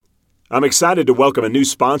I'm excited to welcome a new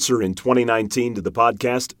sponsor in 2019 to the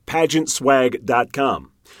podcast,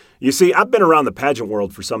 PageantSwag.com. You see, I've been around the pageant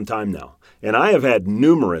world for some time now, and I have had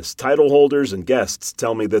numerous title holders and guests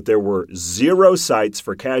tell me that there were 0 sites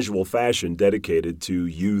for casual fashion dedicated to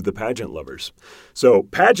you, the pageant lovers. So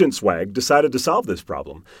Pageant Swag decided to solve this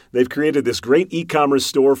problem. They've created this great e-commerce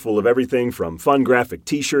store full of everything from fun graphic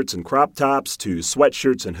t-shirts and crop tops to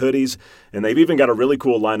sweatshirts and hoodies, and they've even got a really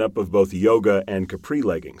cool lineup of both yoga and capri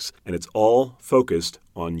leggings, and it's all focused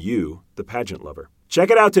on you, the pageant lover. Check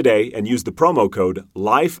it out today and use the promo code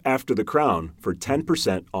LifeAfterTheCrown for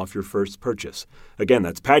 10% off your first purchase. Again,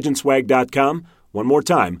 that's PageantSwag.com. One more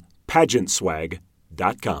time,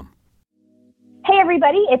 PageantSwag.com. Hey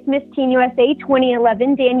everybody, it's Miss Teen USA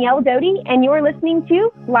 2011 Danielle Doty, and you're listening to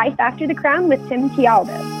Life After the Crown with Tim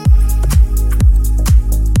Tialdo.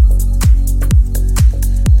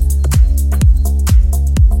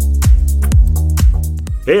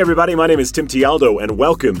 Hey everybody, my name is Tim Tialdo, and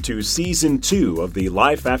welcome to Season 2 of the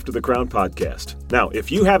Life After the Crown podcast. Now,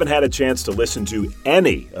 if you haven't had a chance to listen to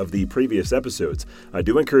any of the previous episodes, I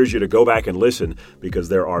do encourage you to go back and listen because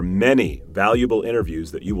there are many valuable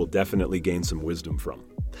interviews that you will definitely gain some wisdom from.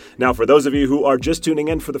 Now, for those of you who are just tuning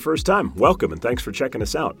in for the first time, welcome and thanks for checking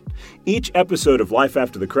us out. Each episode of Life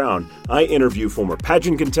After the Crown, I interview former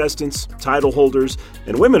pageant contestants, title holders,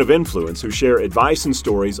 and women of influence who share advice and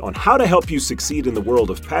stories on how to help you succeed in the world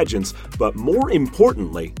of pageants, but more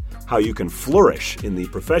importantly, how you can flourish in the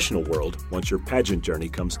professional world once your pageant journey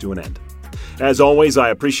comes to an end. As always, I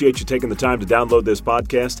appreciate you taking the time to download this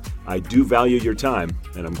podcast. I do value your time,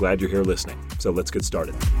 and I'm glad you're here listening. So let's get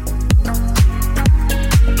started.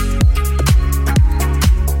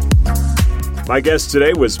 My guest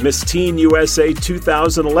today was Miss Teen USA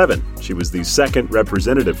 2011. She was the second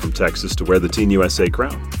representative from Texas to wear the Teen USA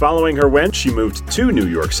crown. Following her win, she moved to New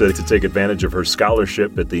York City to take advantage of her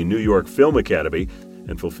scholarship at the New York Film Academy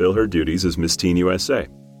and fulfill her duties as Miss Teen USA.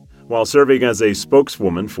 While serving as a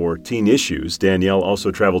spokeswoman for teen issues, Danielle also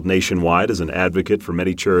traveled nationwide as an advocate for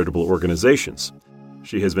many charitable organizations.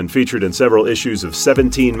 She has been featured in several issues of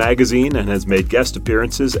 17 magazine and has made guest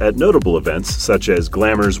appearances at notable events such as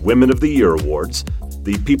Glamour's Women of the Year Awards,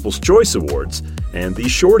 the People's Choice Awards, and the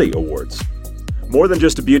Shorty Awards. More than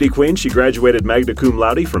just a beauty queen, she graduated magna cum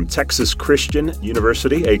laude from Texas Christian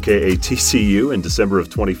University, aka TCU, in December of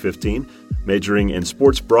 2015, majoring in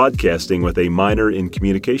sports broadcasting with a minor in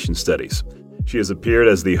communication studies. She has appeared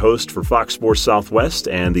as the host for Fox Sports Southwest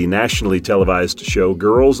and the nationally televised show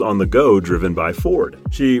Girls on the Go, driven by Ford.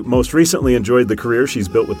 She most recently enjoyed the career she's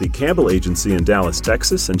built with the Campbell Agency in Dallas,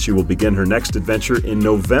 Texas, and she will begin her next adventure in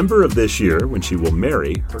November of this year when she will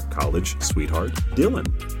marry her college sweetheart, Dylan.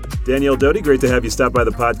 Danielle Doty, great to have you stop by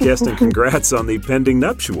the podcast, and congrats on the pending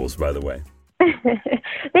nuptials, by the way.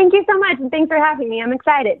 Thank you so much, and thanks for having me. I'm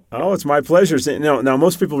excited. Oh, it's my pleasure. Now,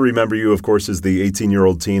 most people remember you, of course, as the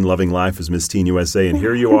 18-year-old teen loving life as Miss Teen USA, and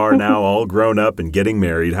here you are now all grown up and getting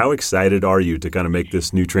married. How excited are you to kind of make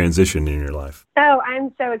this new transition in your life? Oh,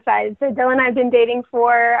 I'm so excited. So Dylan and I have been dating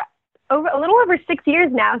for a little over 6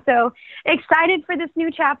 years now, so excited for this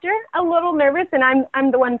new chapter. A little nervous, and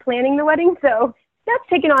I'm the one planning the wedding, so that's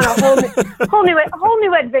taken on a whole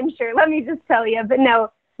new adventure, let me just tell you. But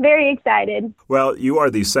no, very excited. Well, you are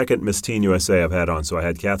the second Miss Teen USA I've had on. So I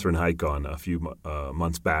had Katherine Heike on a few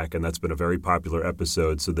months back, and that's been a very popular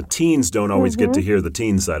episode. So the teens don't always get to hear the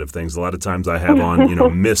teen side of things. A lot of times I have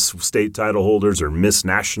on, Miss State title holders or Miss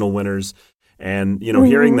National winners. And,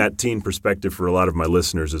 hearing that teen perspective for a lot of my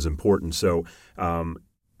listeners is important. So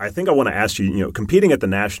I think I want to ask you, competing at the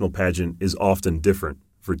national pageant is often different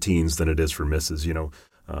for teens than it is for misses.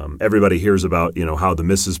 Everybody hears about, how the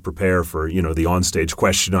misses prepare for, the onstage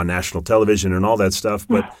question on national television and all that stuff.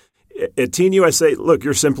 But at Teen USA, look,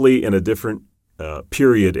 you're simply in a different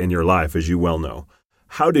period in your life, as you well know.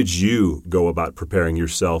 How did you go about preparing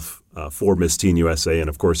yourself for Miss Teen USA and,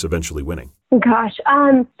 of course, eventually winning? Gosh,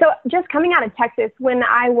 so just coming out of Texas, when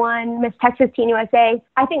I won Miss Texas Teen USA,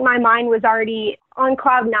 I think my mind was already on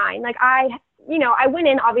cloud 9. Like I went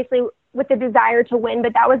in obviously with the desire to win,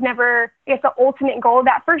 but that was never, I guess, the ultimate goal.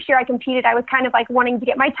 That first year I competed, I was kind of like wanting to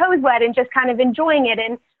get my toes wet and just kind of enjoying it.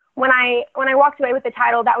 And when I walked away with the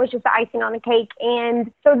title, that was just the icing on the cake.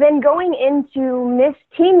 And so then going into Miss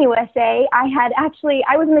Teen USA, I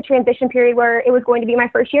was in the transition period where it was going to be my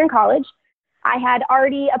first year in college. I had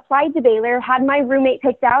already applied to Baylor, had my roommate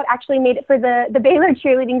picked out, actually made it for the Baylor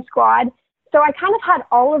cheerleading squad. So I kind of had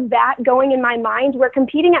all of that going in my mind, where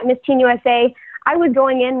competing at Miss Teen USA, I was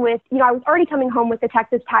going in with, I was already coming home with the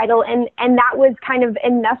Texas title, and that was kind of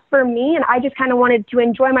enough for me. And I just kind of wanted to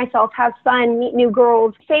enjoy myself, have fun, meet new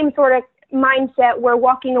girls, same sort of mindset where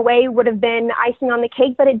walking away would have been icing on the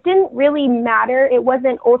cake, but it didn't really matter. It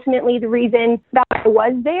wasn't ultimately the reason that I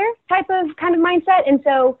was there type of kind of mindset. And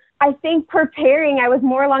so I think preparing, I was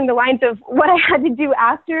more along the lines of what I had to do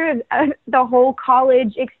after the whole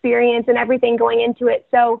college experience and everything going into it.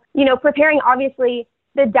 So, preparing obviously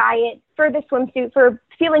the diet for the swimsuit, for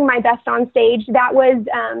feeling my best on stage, that was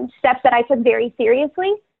steps that I took very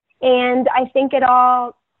seriously. And I think it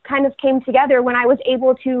all kind of came together when I was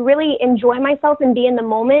able to really enjoy myself and be in the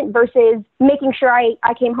moment versus making sure I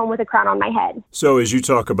came home with a crown on my head. So as you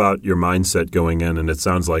talk about your mindset going in, and it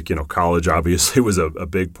sounds like, college obviously was a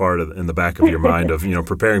big part in the back of your mind of,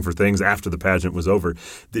 preparing for things after the pageant was over.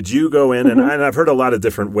 Did you go in, and I've heard a lot of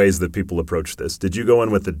different ways that people approach this. Did you go in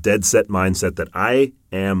with the dead set mindset that I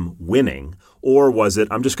am winning? Or was it,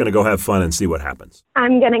 I'm just going to go have fun and see what happens?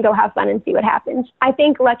 I'm going to go have fun and see what happens. I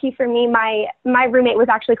think lucky for me, my roommate was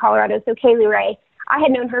actually Colorado, so Kaylee Ray. I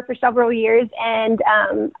had known her for several years, and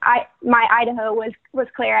my Idaho was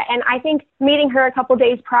Clara. And I think meeting her a couple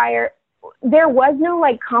days prior, there was no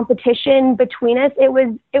competition between us. It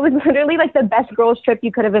was literally the best girls trip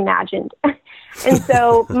you could have imagined. And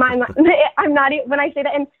so I'm not, when I say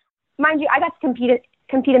that, and mind you, I got to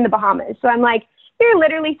compete in the Bahamas. So I'm like, you're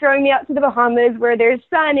literally throwing me out to the Bahamas where there's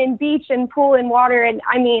sun and beach and pool and water. And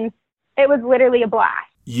I mean, it was literally a blast.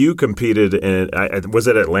 You competed in, was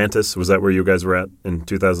it Atlantis? Was that where you guys were at in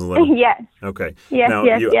 2011? Yes. Okay. Yes, now,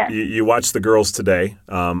 yes. You watched the girls today.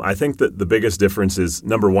 I think that the biggest difference is,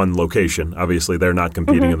 number one, location. Obviously, they're not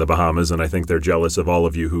competing in the Bahamas, and I think they're jealous of all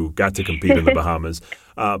of you who got to compete in the Bahamas.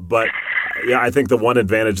 But yeah, I think the one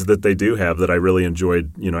advantage that they do have that I really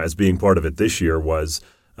enjoyed, as being part of it this year was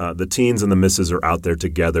the teens and the misses are out there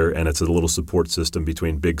together, and it's a little support system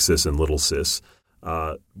between big sis and little sis.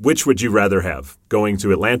 Which would you rather have, going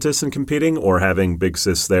to Atlantis and competing, or having big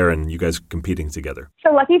sis there and you guys competing together?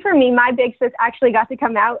 So lucky for me, my big sis actually got to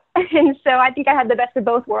come out. And so I think I had the best of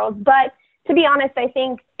both worlds. But to be honest, I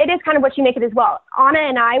think it is kind of what you make it as well. Anna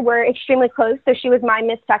and I were extremely close. So she was my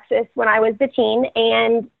Miss Texas when I was the teen,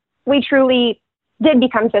 and we truly did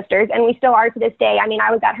become sisters, and we still are to this day. I mean,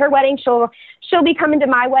 I was at her wedding. She'll be coming to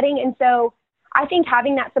my wedding. And so I think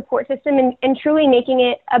having that support system and truly making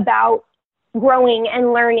it about growing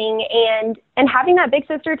and learning and having that big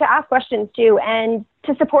sister to ask questions to and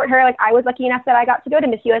to support her. I was lucky enough that I got to go to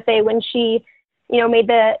Miss USA when she, made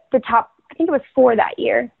the top, I think it was 4 that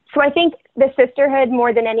year. So I think the sisterhood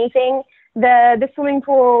more than anything, the swimming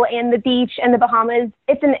pool and the beach and the Bahamas,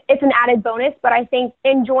 it's an added bonus, but I think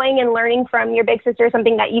enjoying and learning from your big sister is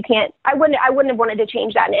something that you can't, I wouldn't have wanted to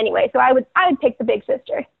change that in any way. So I would pick the big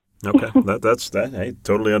sister. Okay, that's hey,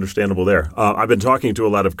 totally understandable there. I've been talking to a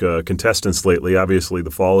lot of contestants lately. Obviously,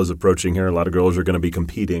 the fall is approaching here. A lot of girls are going to be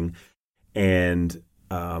competing, and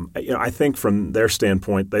I think from their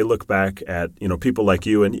standpoint, they look back at people like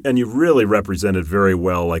you, and you really represented very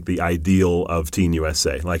well the ideal of Teen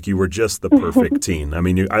USA. You were just the perfect teen. I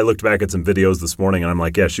mean, I looked back at some videos this morning, and I'm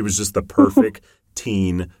like, yeah, she was just the perfect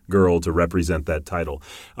teen girl to represent that title.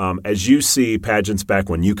 As you see pageants back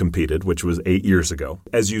when you competed, which was 8 years ago,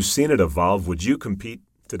 as you've seen it evolve, would you compete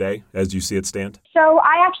today as you see it stand? So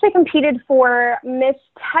I actually competed for Miss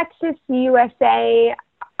Texas USA,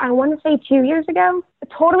 I want to say 2 years ago. A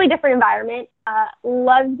totally different environment.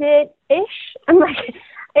 Loved it-ish. I'm like,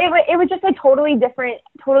 it was just a totally different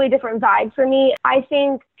vibe for me. I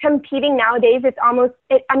think competing nowadays,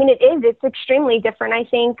 it's extremely different. I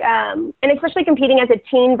think, and especially competing as a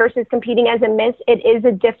teen versus competing as a miss, it's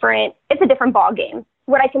a different ball game.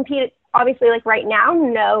 Would I compete obviously right now?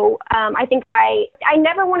 No. I think I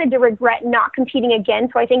never wanted to regret not competing again.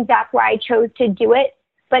 So I think that's why I chose to do it.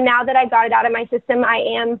 But now that I got it out of my system,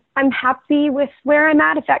 I'm happy with where I'm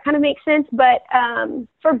at, if that kind of makes sense. But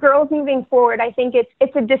for girls moving forward, I think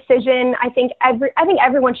it's a decision. I think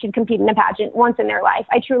everyone should compete in a pageant once in their life.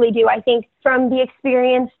 I truly do. I think from the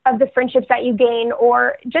experience of the friendships that you gain,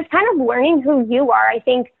 or just kind of learning who you are. I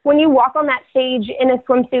think when you walk on that stage in a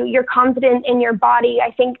swimsuit, you're confident in your body.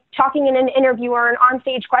 I think talking in an interview or an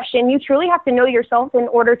on-stage question, you truly have to know yourself in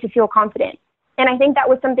order to feel confident. And I think that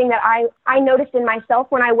was something that I noticed in myself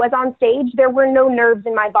when I was on stage. There were no nerves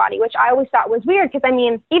in my body, which I always thought was weird because,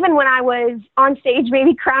 even when I was on stage,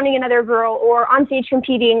 maybe crowning another girl or on stage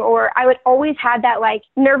competing, or I would always have that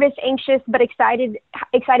nervous, anxious, but excited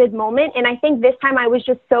moment. And I think this time I was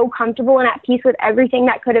just so comfortable and at peace with everything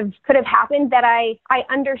that could have happened that I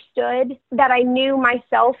understood that I knew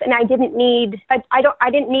myself, and I didn't need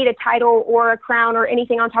a title or a crown or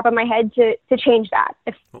anything on top of my head to change that.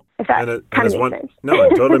 If that kind of makes sense. No,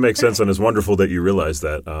 it totally makes sense, and it's wonderful that you realize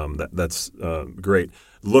that. That's great.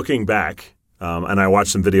 Looking back, and I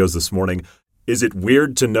watched some videos this morning, Is it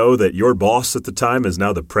weird to know that your boss at the time is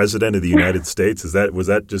now the president of the United States? Was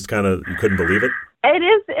that just kind of, you couldn't believe it? It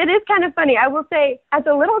is kind of funny. I will say, as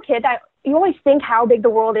a little kid, you always think how big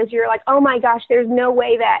the world is. You're like, oh my gosh, there's no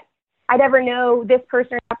way that I'd ever know this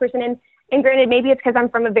person or that person. And granted, maybe it's because I'm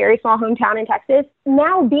from a very small hometown in Texas.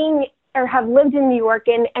 Now have lived in New York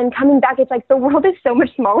and coming back, it's like the world is so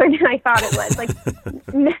much smaller than I thought it was. Like,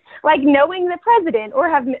 like knowing the president or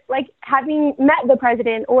having met the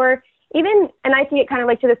president, or even, and I see it kind of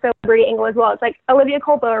like to the celebrity angle as well. It's like Olivia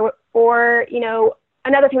Culpo or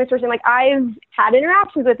another famous person. Like, I've had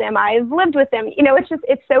interactions with them. I've lived with them.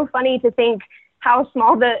 It's so funny to think how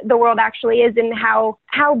small the world actually is, and how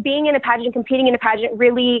being in a pageant, competing in a pageant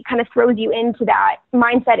really kind of throws you into that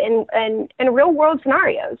mindset in real world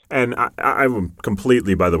scenarios. And I'm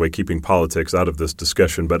completely, by the way, keeping politics out of this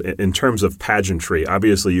discussion, but in terms of pageantry,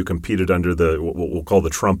 obviously you competed under what we'll call the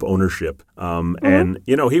Trump ownership. And,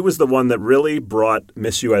 he was the one that really brought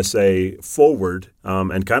Miss USA forward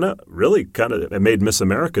and kind of made Miss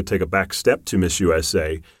America take a back step to Miss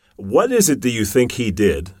USA. What is it do you think he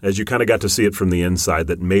did, as you kind of got to see it from the inside,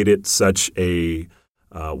 that made it such a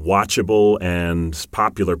watchable and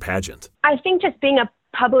popular pageant? I think just being a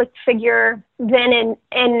public figure then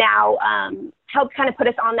and now helped kind of put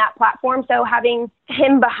us on that platform. So having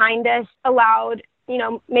him behind us allowed,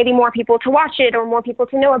 maybe more people to watch it or more people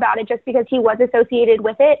to know about it just because he was associated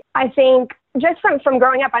with it. I think just from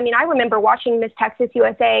growing up, I remember watching Miss Texas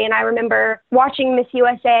USA, and I remember watching Miss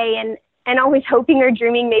USA and always hoping or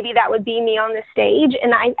dreaming maybe that would be me on the stage.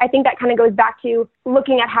 And I think that kind of goes back to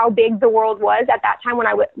looking at how big the world was at that time when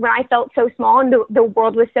I felt so small and the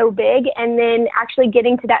world was so big. And then actually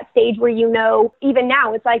getting to that stage where, even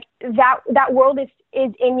now, it's like that world is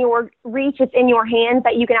in your reach, it's in your hands,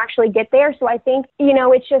 that you can actually get there. So I think,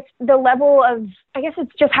 it's just the level of, I guess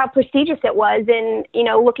it's just how prestigious it was, and,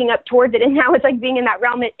 looking up towards it. And now it's like being in that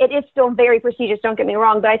realm. It is still very prestigious, don't get me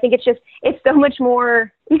wrong, but I think it's so much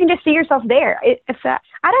more, you can just see yourself there.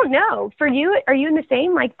 I don't know. For you, are you in the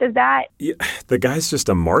same? Like, does that? Yeah, the guy's just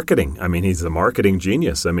a marketing. He's a marketing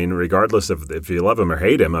genius. Regardless of if you love him or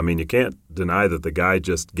hate him, you can't deny that the guy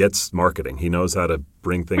just gets marketing. He knows how to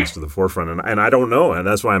bring things to the forefront. And I don't know. And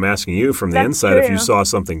that's why I'm asking you from the inside if you saw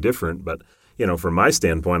something different. But, from my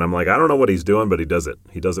standpoint, I'm like, I don't know what he's doing, but he does it.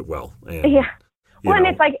 He does it well. And, yeah. Well, and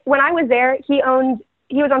it's like when I was there, he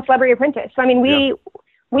was on Celebrity Apprentice. So,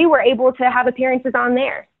 we were able to have appearances on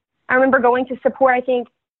there. I remember going to support, I think,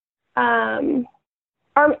 one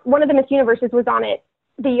of the Miss Universes was on it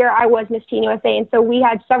the year I was Miss Teen USA. And so we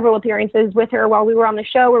had several appearances with her while we were on the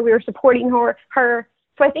show where we were supporting her.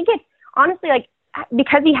 So I think it's honestly like,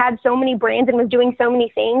 because he had so many brands and was doing so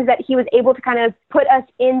many things, that he was able to kind of put us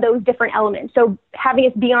in those different elements. So having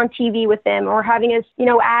us be on TV with them, or having us,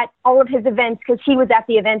 at all of his events, because he was at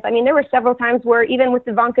the events. There were several times where even with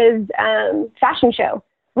Ivanka's fashion show,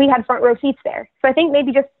 we had front row seats there. So I think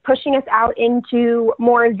maybe just pushing us out into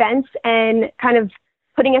more events and kind of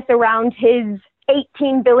putting us around his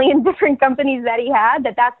 18 billion different companies that he had,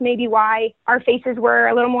 that's maybe why our faces were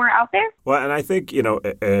a little more out there. Well, and I think,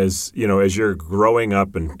 as you're growing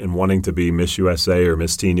up and wanting to be Miss USA or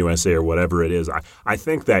Miss Teen USA or whatever it is, I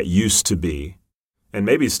think that used to be, and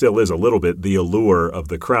maybe still is a little bit, the allure of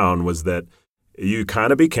the crown was that you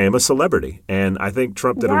kind of became a celebrity. And I think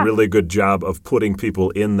Trump did a really good job of putting people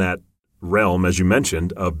in that realm, as you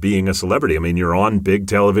mentioned, of being a celebrity. You're on big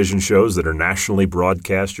television shows that are nationally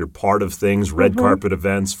broadcast. You're part of things, red carpet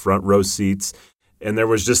events, front row seats. And there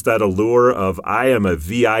was just that allure of, I am a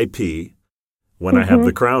VIP when I have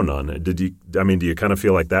the crown on. Do you kind of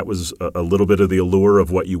feel like that was a little bit of the allure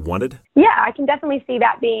of what you wanted? Yeah, I can definitely see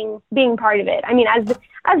that being part of it.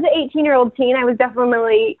 As the 18-year-old teen, I was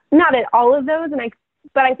definitely not at all of those,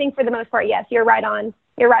 but I think for the most part, yes, you're right on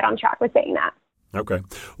track with saying that. Okay.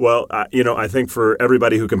 Well, I think for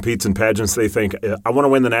everybody who competes in pageants, they think, I want to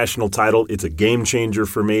win the national title. It's a game changer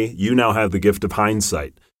for me. You now have the gift of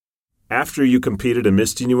hindsight. After you competed in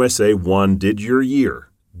Miss Teen USA,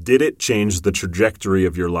 did it change the trajectory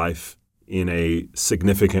of your life in a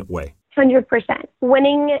significant way? 100%.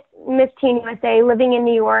 Winning Miss Teen USA, living in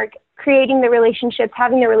New York, creating the relationships,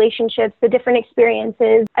 having the relationships, the different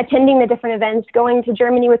experiences, attending the different events, going to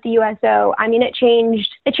Germany with the USO. It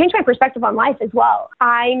changed my perspective on life as well.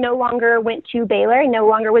 I no longer went to Baylor. I no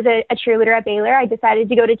longer was a cheerleader at Baylor. I decided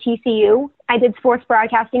to go to TCU. I did sports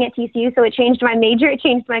broadcasting at TCU, so it changed my major. It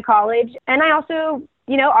changed my college. And I also,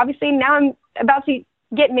 obviously now I'm about to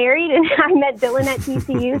get married, and I met Dylan at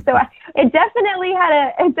TCU. So it definitely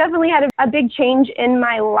had a big change in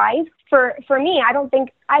my life. for me,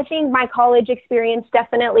 I think my college experience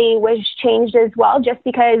definitely was changed as well, just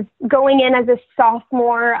because going in as a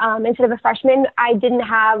sophomore instead of a freshman, I didn't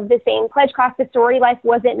have the same pledge class. The story life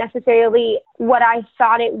wasn't necessarily what I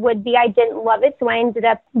thought it would be. I didn't love it, so I ended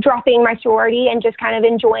up dropping my sorority and just kind of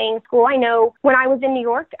enjoying school. I know when I was in New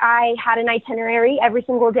York, I had an itinerary every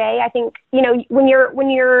single day. I think, when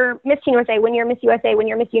you're Miss Teen USA, when you're Miss USA, when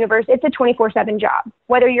you're Miss Universe, it's a 24/7 job.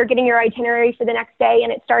 Whether you're getting your itinerary for the next day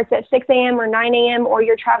and it starts at 6 a.m. or 9 a.m. or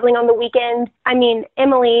you're traveling on the weekend. I mean,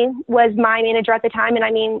 Emily was my manager at the time, and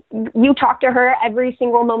I mean, you talk to her every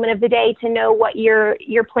single moment of the day to know what your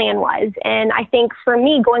plan was. And I think for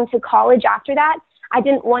me, going to college after that, I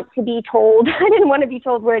didn't want to be told. I didn't want to be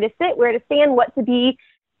told where to sit, where to stand, what to be,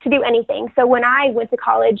 to do anything. So when I went to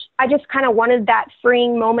college, I just kind of wanted that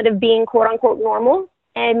freeing moment of being quote unquote normal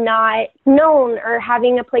and not known or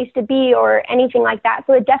having a place to be or anything like that.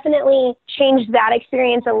 So it definitely changed that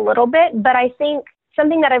experience a little bit. But I think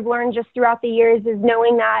something that I've learned just throughout the years is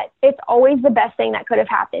knowing that it's always the best thing that could have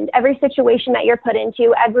happened. Every situation that you're put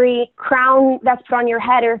into, every crown that's put on your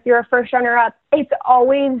head, or if you're a first runner-up, it's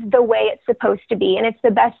always the way it's supposed to be. And it's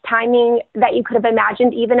the best timing that you could have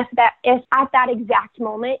imagined, even if at that exact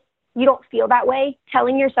moment you don't feel that way.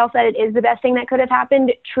 Telling yourself that it is the best thing that could have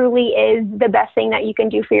happened truly is the best thing that you can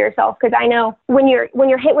do for yourself. Because I know when you're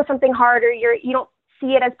hit with something hard or you don't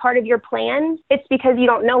see it as part of your plan, it's because you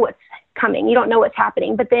don't know what's coming. You don't know what's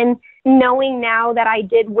happening. But then knowing now that I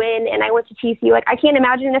did win and I went to TCU, I can't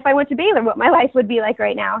imagine if I went to Baylor what my life would be like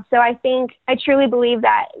right now. So I truly believe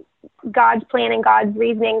that God's plan and God's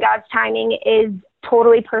reasoning, God's timing is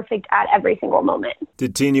totally perfect at every single moment.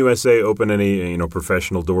 Did Teen USA open any,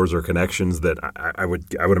 professional doors or connections that I would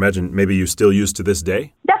imagine maybe you still use to this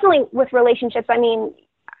day? Definitely with relationships. I mean,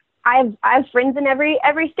 I have friends in every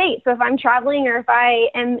state. So if I'm traveling or if I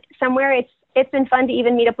am somewhere, it's been fun to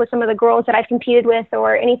even meet up with some of the girls that I've competed with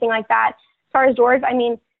or anything like that. As far as doors, I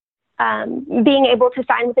mean, being able to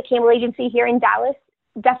sign with the Campbell Agency here in Dallas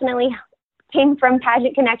definitely came from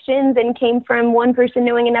pageant connections and came from one person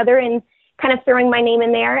knowing another and kind of throwing my name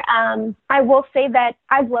in there. I will say that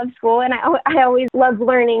I've loved school and I always loved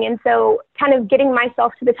learning. And so kind of getting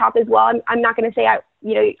myself to the top as well. I'm not going to say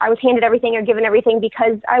I was handed everything or given everything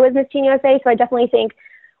because I was Miss Teen USA. So I definitely think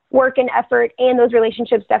work and effort and those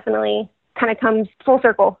relationships definitely kind of comes full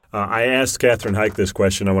circle. I asked Katherine Heike this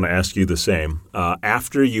question. I want to ask you the same.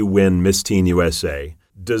 After you win Miss Teen USA,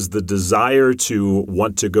 does the desire to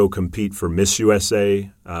want to go compete for Miss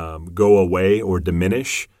USA go away or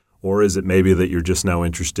diminish? Or is it maybe that you're just now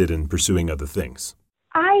interested in pursuing other things?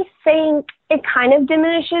 I think it kind of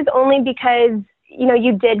diminishes only because,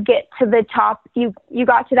 you did get to the top. You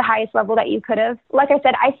got to the highest level that you could have. Like I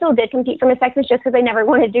said, I still did compete for Miss Texas just because I never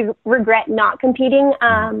wanted to regret not competing.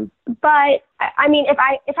 But I mean, if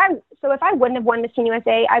I wouldn't have won Miss Teen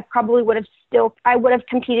USA, I probably would have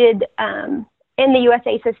competed in the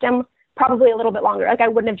USA system probably a little bit longer. Like I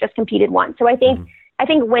wouldn't have just competed once. So I think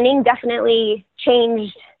winning definitely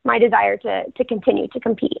changed my desire to continue to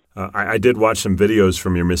compete. I did watch some videos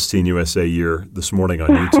from your Miss Teen USA year this morning on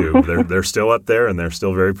YouTube. They're still up there and they're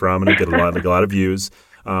still very prominent, get a lot of views.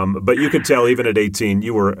 But you could tell even at 18,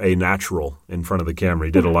 you were a natural in front of the camera.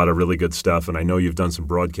 You did a lot of really good stuff, and I know you've done some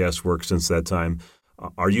broadcast work since that time.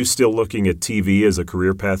 Are you still looking at TV as a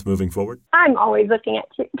career path moving forward? I'm always looking at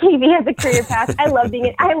TV as a career path. I love being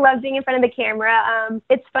in front of the camera.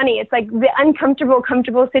 It's funny. It's like the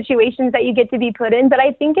comfortable situations that you get to be put in. But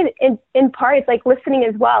I think in part, it's like listening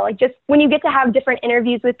as well. Like just when you get to have different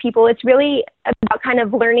interviews with people, it's really about kind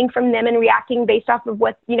of learning from them and reacting based off of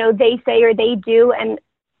what, they say or they do. And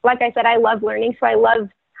like I said, I love learning. So I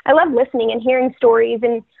love listening and hearing stories,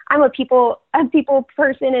 and I'm a people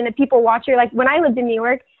person and a people watcher. Like when I lived in New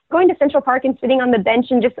York, going to Central Park and sitting on the bench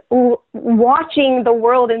and just watching the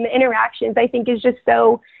world and the interactions, I think is just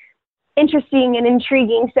so interesting and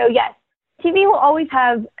intriguing. So yes, TV will always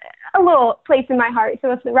have a little place in my heart.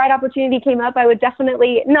 So if the right opportunity came up, I would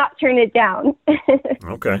definitely not turn it down.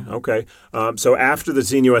 Okay. So after the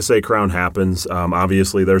Teen USA crown happens,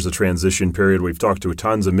 obviously there's a transition period. We've talked to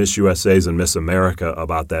tons of Miss USAs and Miss America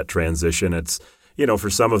about that transition. It's,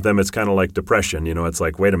 for some of them, it's kind of like depression. It's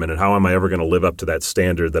like, wait a minute, how am I ever going to live up to that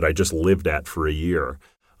standard that I just lived at for a year?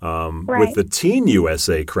 Right. With the Teen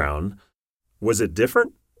USA crown, was it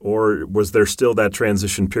different? Or was there still that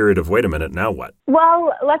transition period of, wait a minute, now what?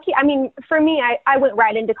 Well, for me, I went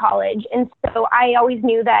right into college. And so I always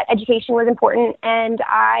knew that education was important. And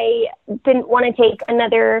I didn't want to take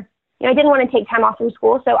I didn't want to take time off from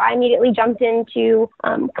school. So I immediately jumped into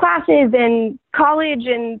classes and college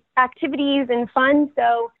and activities and fun.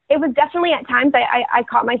 So it was definitely at times I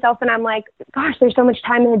caught myself and I'm like, gosh, there's so much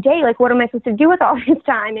time in the day. Like, what am I supposed to do with all this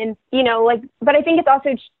time? And, but I think it's also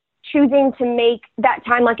choosing to make that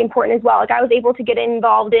time like important as well. Like, I was able to get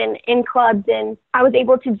involved in clubs, and I was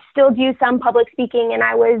able to still do some public speaking, and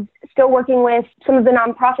I was still working with some of the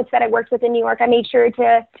nonprofits that I worked with in New York. I made sure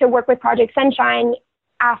to work with Project Sunshine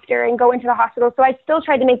after and go into the hospital. So I still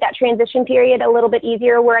tried to make that transition period a little bit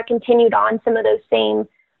easier, where I continued on some of those same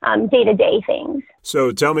day-to-day things.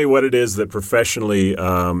 So tell me what it is that professionally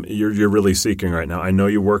you're really seeking right now. I know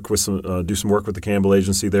you work with do some work with the Campbell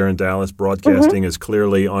Agency there in Dallas. Broadcasting is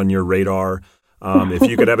clearly on your radar. If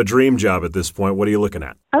you could have a dream job at this point, what are you looking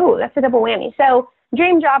at? Oh, that's a double whammy. So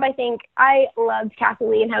dream job, I think I loved Kathie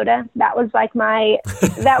Lee and Hoda. That was like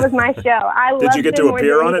that was my show. Did you get to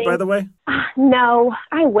appear on it, by the way? No,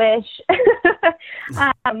 I wish.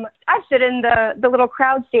 I sit in the little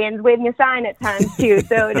crowd stands waving a sign at times too.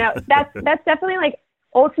 So no, that's definitely like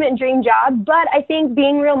ultimate dream job. But I think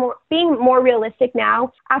being more realistic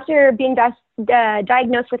now, after being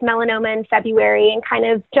diagnosed with melanoma in February and kind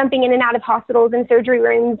of jumping in and out of hospitals and surgery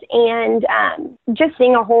rooms, and just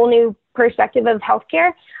seeing a whole new perspective of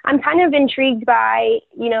healthcare, I'm kind of intrigued by,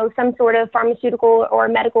 some sort of pharmaceutical or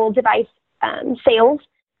medical device sales.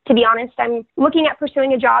 To be honest, I'm looking at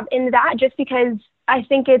pursuing a job in that just because I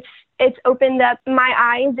think it's opened up my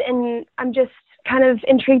eyes, and I'm just kind of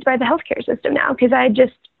intrigued by the healthcare system now, because I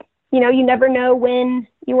just, you never know when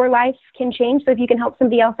your life can change. So if you can help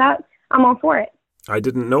somebody else out, I'm all for it. I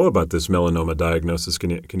didn't know about this melanoma diagnosis. Can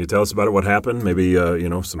you tell us about it? What happened? Maybe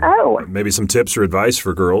maybe some tips or advice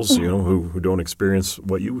for girls who don't experience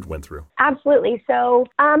what you went through. Absolutely. So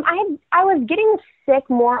I was getting sick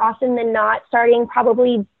more often than not, starting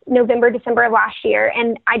probably November, December of last year,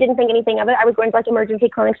 and I didn't think anything of it. I was going to like emergency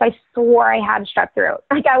clinics. So I swore I had strep throat.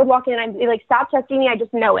 Like, I would walk in and I'd be like, "Stop testing me. I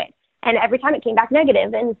just know it." And every time it came back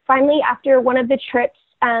negative. And finally, after one of the trips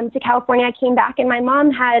to California, I came back, and my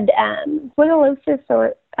mom had scoliosis,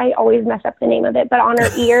 or I always mess up the name of it, but on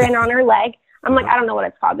her ear and on her leg. I'm like, I don't know what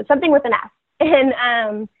it's called, but something with an S.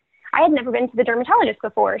 And I had never been to the dermatologist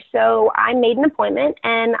before, so I made an appointment,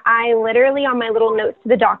 and I literally, on my little notes to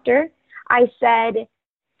the doctor, I said,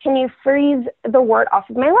 "Can you freeze the wart off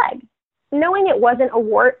of my leg?" Knowing it wasn't a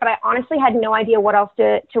wart, but I honestly had no idea what else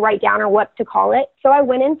to write down or what to call it. So I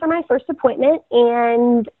went in for my first appointment,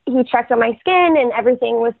 and he checked on my skin and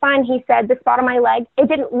everything was fine. He said the spot on my leg, it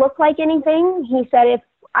didn't look like anything. He said if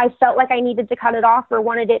I felt like I needed to cut it off or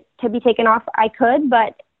wanted it to be taken off, I could,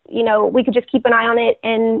 but we could just keep an eye on it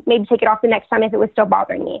and maybe take it off the next time if it was still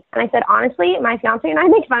bothering me. And I said, honestly, my fiance and I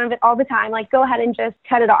make fun of it all the time. Like, go ahead and just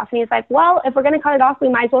cut it off. And he's like, well, if we're going to cut it off, we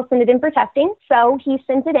might as well send it in for testing. So he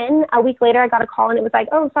sent it in. A week later, I got a call, and it was like,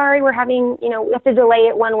 oh, sorry, we're having, we have to delay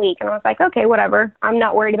it 1 week. And I was like, okay, whatever. I'm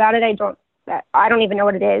not worried about it. I don't even know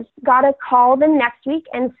what it is. Got a call the next week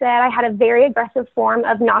and said I had a very aggressive form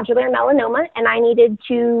of nodular melanoma, and I needed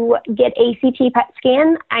to get a CT PET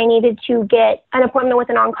scan. I needed to get an appointment with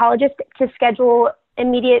an oncologist to schedule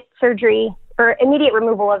immediate surgery or immediate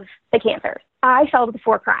removal of the cancer. I fell to the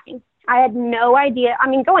floor crying. I had no idea. I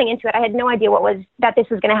mean, going into it, I had no idea that this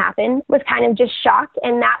was going to happen. Was kind of just shocked.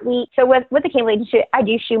 And that week, so with the Campbell Agency, I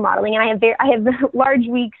do shoe modeling, and I have large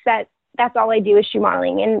weeks that's all I do is shoe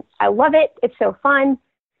modeling, and I love it. It's so fun.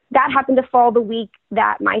 That happened to fall the week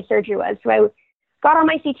that my surgery was. So I got all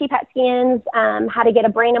my CT PET scans, had to get a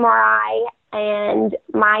brain MRI, and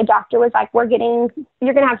my doctor was like, you're going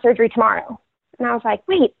to have surgery tomorrow. And I was like,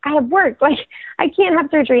 wait, I have work. Like, I can't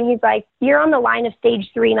have surgery. And he's like, you're on the line of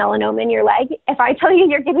stage 3 melanoma in your leg. If I tell you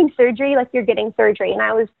you're getting surgery, like, you're getting surgery. And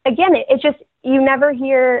I was, again, it's just, you never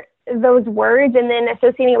hear those words, and then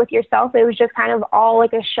associating it with yourself, it was just kind of all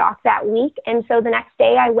like a shock that week. And so the next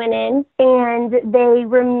day I went in, and they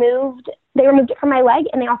removed it from my leg,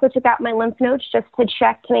 and they also took out my lymph nodes just to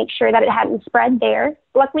check to make sure that it hadn't spread there.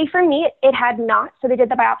 Luckily for me, it had not. So they did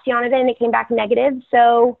the biopsy on it, and it came back negative.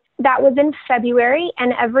 So that was in February,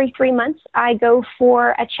 and every 3 months I go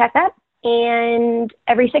for a checkup, and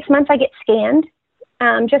every 6 months I get scanned,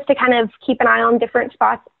 just to kind of keep an eye on different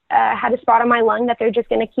spots. Had a spot on my lung that they're just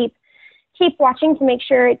going to keep watching to make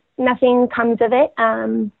sure nothing comes of it.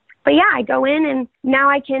 But yeah, I go in, and now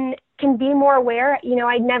I can be more aware.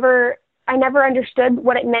 I never understood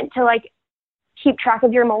what it meant to like keep track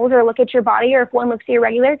of your moles or look at your body, or if one looks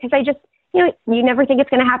irregular, because I just, you never think it's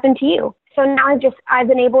going to happen to you. So now I've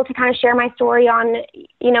been able to kind of share my story on,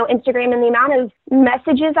 Instagram, and the amount of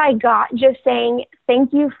messages I got just saying,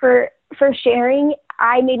 thank you for sharing.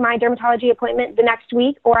 I made my dermatology appointment the next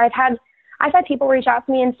week, or I've had people reach out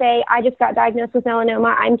to me and say, I just got diagnosed with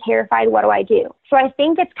melanoma. I'm terrified. What do I do? So I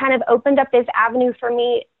think it's kind of opened up this avenue for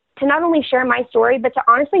me to not only share my story, but to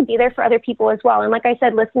honestly be there for other people as well. And like I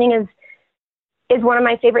said, listening is one of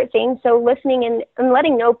my favorite things. So listening and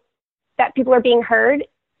letting know that people are being heard,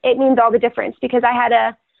 it means all the difference, because I had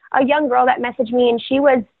a young girl that messaged me, and she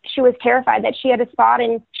was terrified that she had a spot,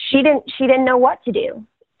 and she didn't know what to do.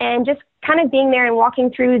 And just kind of being there and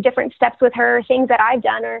walking through different steps with her, things that I've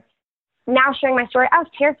done, or now sharing my story. I was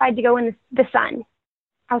terrified to go in the sun.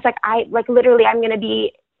 I was like, literally, I'm going to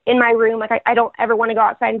be in my room. Like, I don't ever want to go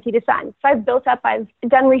outside and see the sun. So I've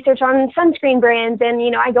done research on sunscreen brands, and,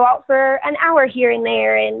 I go out for an hour here and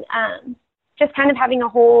there, and just kind of having a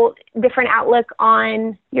whole different outlook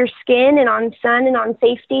on your skin and on sun and on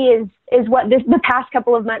safety is what the past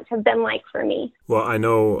couple of months have been like for me. Well, I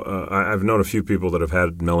know I've known a few people that have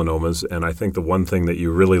had melanomas, and I think the one thing that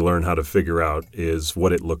you really learn how to figure out is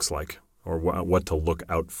what it looks like, or what to look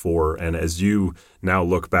out for. And as you now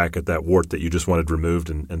look back at that wart that you just wanted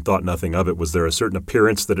removed and thought nothing of it, was there a certain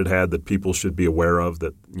appearance that it had that people should be aware of,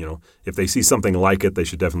 that, if they see something like it, they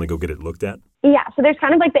should definitely go get it looked at? Yeah, so there's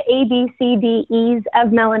kind of like the A, B, C, D, E's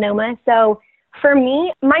of melanoma. So for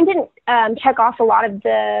me, mine didn't check off a lot of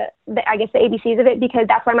the ABCs of it, because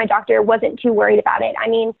that's why my doctor wasn't too worried about it. I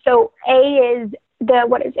mean, so A is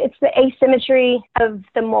it's the asymmetry of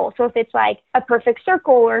the mole. So if it's like a perfect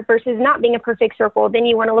circle or versus not being a perfect circle, then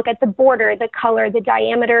you want to look at the border, the color, the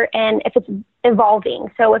diameter, and if it's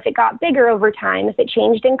evolving. So if it got bigger over time, if it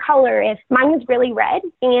changed in color, if mine was really red,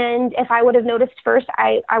 and if I would have noticed first,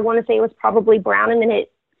 I want to say it was probably brown, and then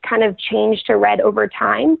it kind of changed to red over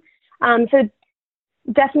time. So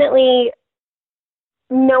definitely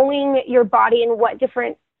knowing your body and what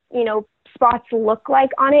different, spots look like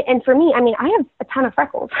on it. And for me, I mean, I have a ton of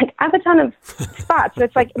freckles. Like, I have a ton of spots. So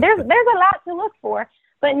it's like, there's a lot to look for.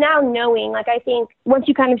 But now knowing, like, I think once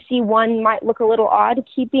you kind of see one might look a little odd,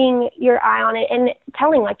 keeping your eye on it and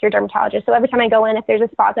telling, like, your dermatologist. So every time I go in, if there's a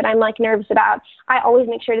spot that I'm, like, nervous about, I always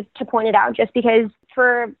make sure to point it out, just because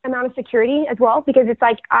for amount of security as well, because it's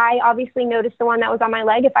like, I obviously noticed the one that was on my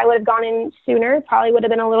leg. If I would have gone in sooner, it probably would have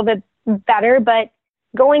been a little bit better. But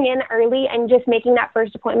going in early and just making that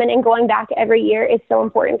first appointment and going back every year is so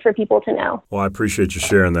important for people to know. Well, I appreciate you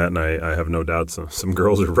sharing that, and I have no doubt some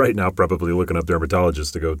girls are right now probably looking up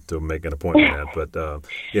dermatologists to go to make an appointment at. But,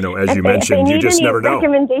 as you mentioned, you just never know.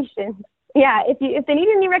 Recommendations. Yeah, if they need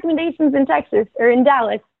any recommendations in Texas or in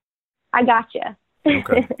Dallas, I gotcha.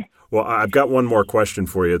 Okay. Well, I've got one more question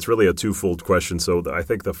for you. It's really a twofold question. So I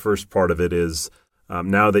think the first part of it is,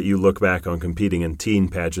 now that you look back on competing in teen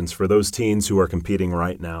pageants, for those teens who are competing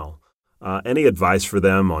right now, any advice for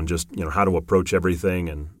them on just, how to approach everything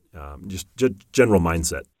and just general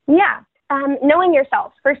mindset? Yeah. Knowing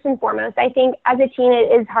yourself, first and foremost. I think as a teen,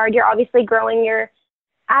 it is hard. You're obviously growing. Your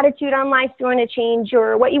attitude on life is going to change.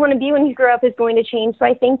 What you want to be when you grow up is going to change. So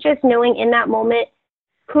I think just knowing in that moment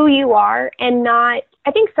who you are, and not,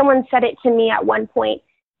 I think someone said it to me at one point,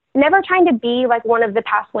 never trying to be like one of the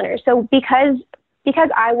past winners. So because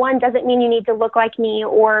I won doesn't mean you need to look like me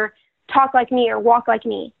or talk like me or walk like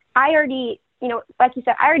me. I already, like you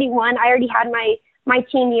said, I already won. I already had my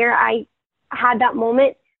teen year. I had that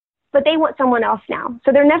moment, but they want someone else now.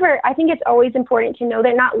 So I think it's always important to know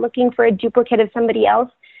they're not looking for a duplicate of somebody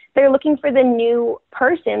else. They're looking for the new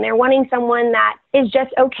person. They're wanting someone that is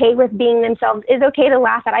just okay with being themselves, is okay to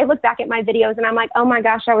laugh at. I look back at my videos and I'm like, oh my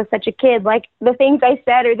gosh, I was such a kid. Like, the things I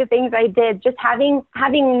said or the things I did, just having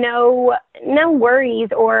no worries,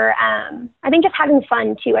 or I think just having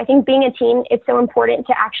fun too. I think being a teen, it's so important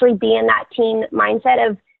to actually be in that teen mindset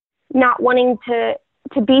of not wanting to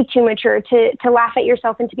be too mature, to laugh at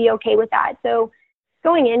yourself and to be okay with that. So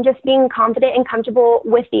going in, just being confident and comfortable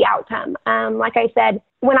with the outcome. Like I said,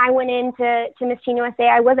 when I went into Miss Teen USA,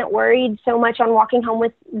 I wasn't worried so much on walking home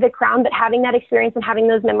with the crown, but having that experience and having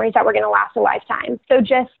those memories that were going to last a lifetime. So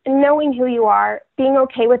just knowing who you are, being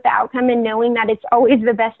okay with the outcome, and knowing that it's always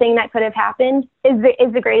the best thing that could have happened is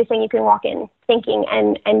the greatest thing you can walk in thinking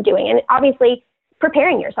and doing. And obviously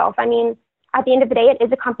preparing yourself. I mean, at the end of the day, it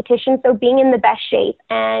is a competition. So being in the best shape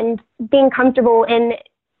and being comfortable in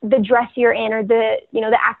the dress you're in, or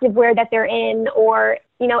the active wear that they're in, or,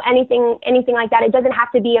 anything like that. It doesn't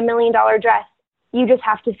have to be $1 million dress. You just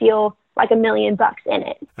have to feel like $1 million in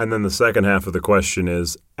it. And then the second half of the question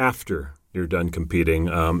is, after you're done competing,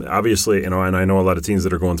 obviously, and I know a lot of teens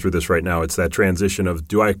that are going through this right now, it's that transition of,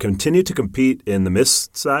 do I continue to compete in the Miss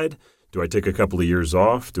side? Do I take a couple of years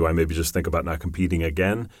off? Do I maybe just think about not competing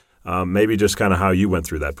again? Maybe just kind of how you went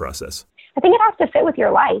through that process. I think it has to fit with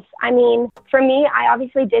your life. I mean, for me, I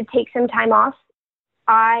obviously did take some time off.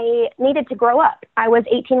 I needed to grow up. I was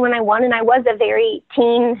 18 when I won, and I was a very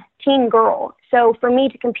teen girl. So for me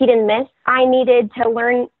to compete in Miss, I needed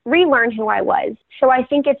to relearn who I was. So I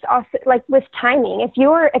think it's also like with timing. If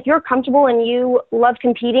you're comfortable and you love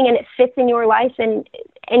competing and it fits in your life and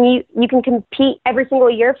you can compete every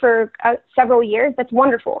single year for several years, that's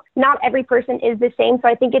wonderful. Not every person is the same. So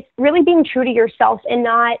I think it's really being true to yourself and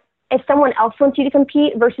not if someone else wants you to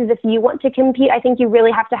compete versus if you want to compete. I think you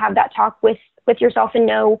really have to have that talk with yourself and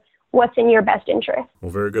know what's in your best interest. Well,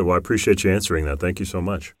 very good. Well, I appreciate you answering that. Thank you so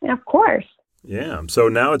much. And of course. Yeah. So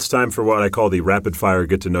now it's time for what I call the rapid fire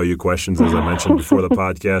get to know you questions, as I mentioned before the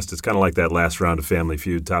podcast. It's kind of like that last round of Family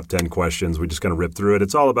Feud, top 10 questions. We just kind of rip through it.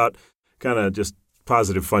 It's all about kind of just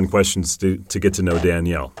positive, fun questions to get to know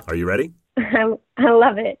Danielle. Are you ready? I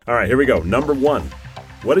love it. All right, here we go. Number 1,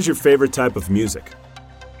 what is your favorite type of music?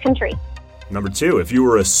 Country. Number 2, if you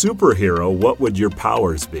were a superhero, what would your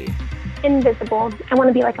powers be? Invisible. I want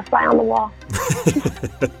to be like a fly on the wall.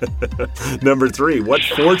 Number 3, what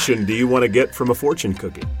fortune do you want to get from a fortune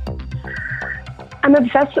cookie? I'm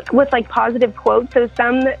obsessed with like positive quotes. So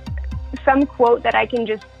some quote that I can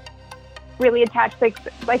just really attach like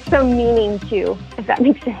some meaning to, if that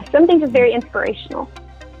makes sense. Something just very inspirational.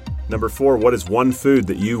 Number 4, what is one food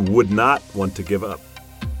that you would not want to give up?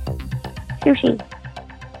 Sushi.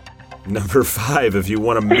 Number 5, if you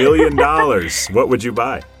won $1 million, what would you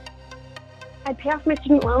buy? I'd pay off my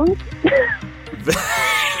student loans.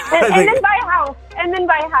 and then buy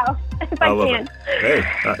a house. If I can. Hey,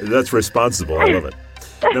 that's responsible. I love it.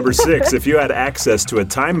 Number 6, if you had access to a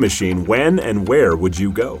time machine, when and where would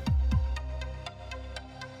you go?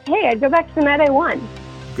 Hey, I'd go back to the night I won.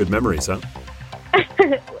 Good memories, huh?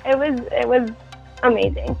 It was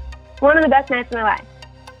amazing. One of the best nights of my life.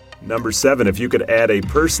 Number 7, if you could add a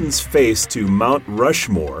person's face to Mount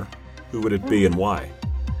Rushmore, who would it be and why?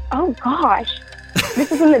 Oh, gosh.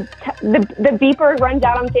 This is when the beeper runs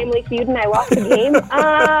out on Family Feud and I lost the game.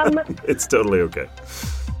 It's totally okay.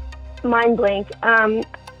 Mind blank. I'm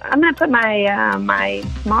going to put my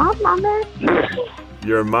mom on there.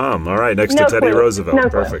 Your mom. All right, next to Teddy Roosevelt. No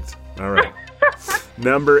Perfect. All right.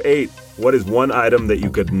 Number 8, what is one item that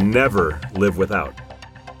you could never live without?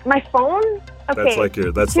 My phone? Okay.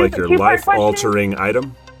 That's like your life-altering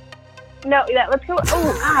item? No, let's go.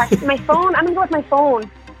 Oh, gosh. My phone. I'm going to go with my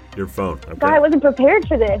phone. Your phone. Okay. God, I wasn't prepared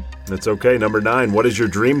for this. That's okay. Number 9, what is your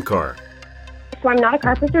dream car? So I'm not a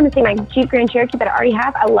car person. I'm going to say my Jeep Grand Cherokee that I already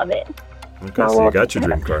have. I love it. Okay, so you got your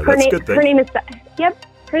dream car. That's a good thing. Her name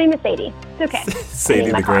is Sadie. It's okay.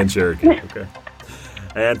 Sadie the Grand Cherokee. Okay.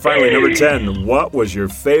 And finally, number 10, what was your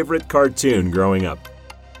favorite cartoon growing up?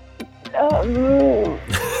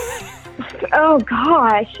 Oh,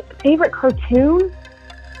 gosh. Favorite cartoon?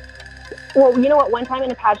 Well, you know what? One time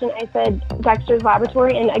in a pageant, I said Dexter's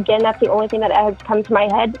Laboratory, and again, that's the only thing that has come to my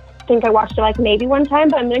head. I think I watched it like maybe one time,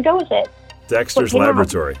 but I'm going to go with it. Dexter's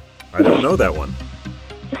Laboratory. I don't know that one.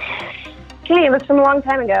 Okay, it was from a long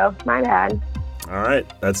time ago. My bad. All right.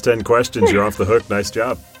 That's 10 questions. You're off the hook. Nice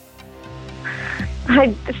job.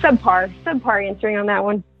 Subpar answering on that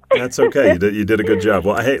one. That's okay. You did a good job.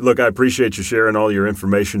 Well, hey, look, I appreciate you sharing all your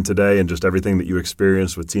information today and just everything that you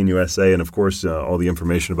experienced with Teen USA and, of course, all the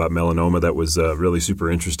information about melanoma. That was really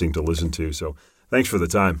super interesting to listen to. So thanks for the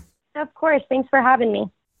time. Of course. Thanks for having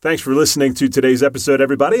me. Thanks for listening to today's episode,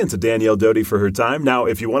 everybody, and to Danielle Doty for her time. Now,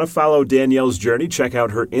 if you want to follow Danielle's journey, check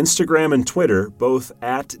out her Instagram and Twitter, both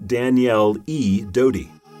at Danielle E. Doty.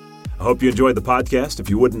 I hope you enjoyed the podcast. If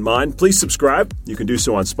you wouldn't mind, please subscribe. You can do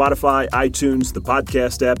so on Spotify, iTunes, the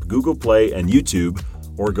podcast app, Google Play, and YouTube,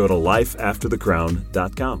 or go to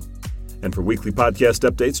lifeafterthecrown.com. And for weekly podcast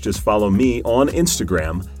updates, just follow me on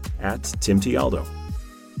Instagram at Tim T. Aldo.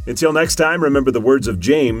 Until next time, remember the words of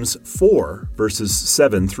James 4, verses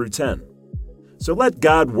 7 through 10. So let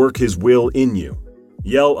God work his will in you.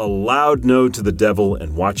 Yell a loud no to the devil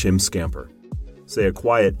and watch him scamper. Say a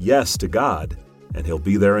quiet yes to God, and he'll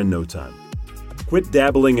be there in no time. Quit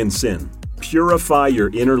dabbling in sin. Purify your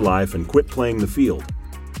inner life and quit playing the field.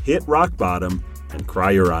 Hit rock bottom and cry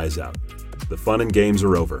your eyes out. The fun and games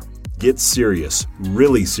are over. Get serious,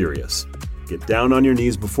 really serious. Get down on your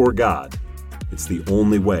knees before God. It's the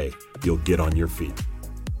only way you'll get on your feet.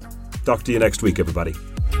 Talk to you next week, everybody.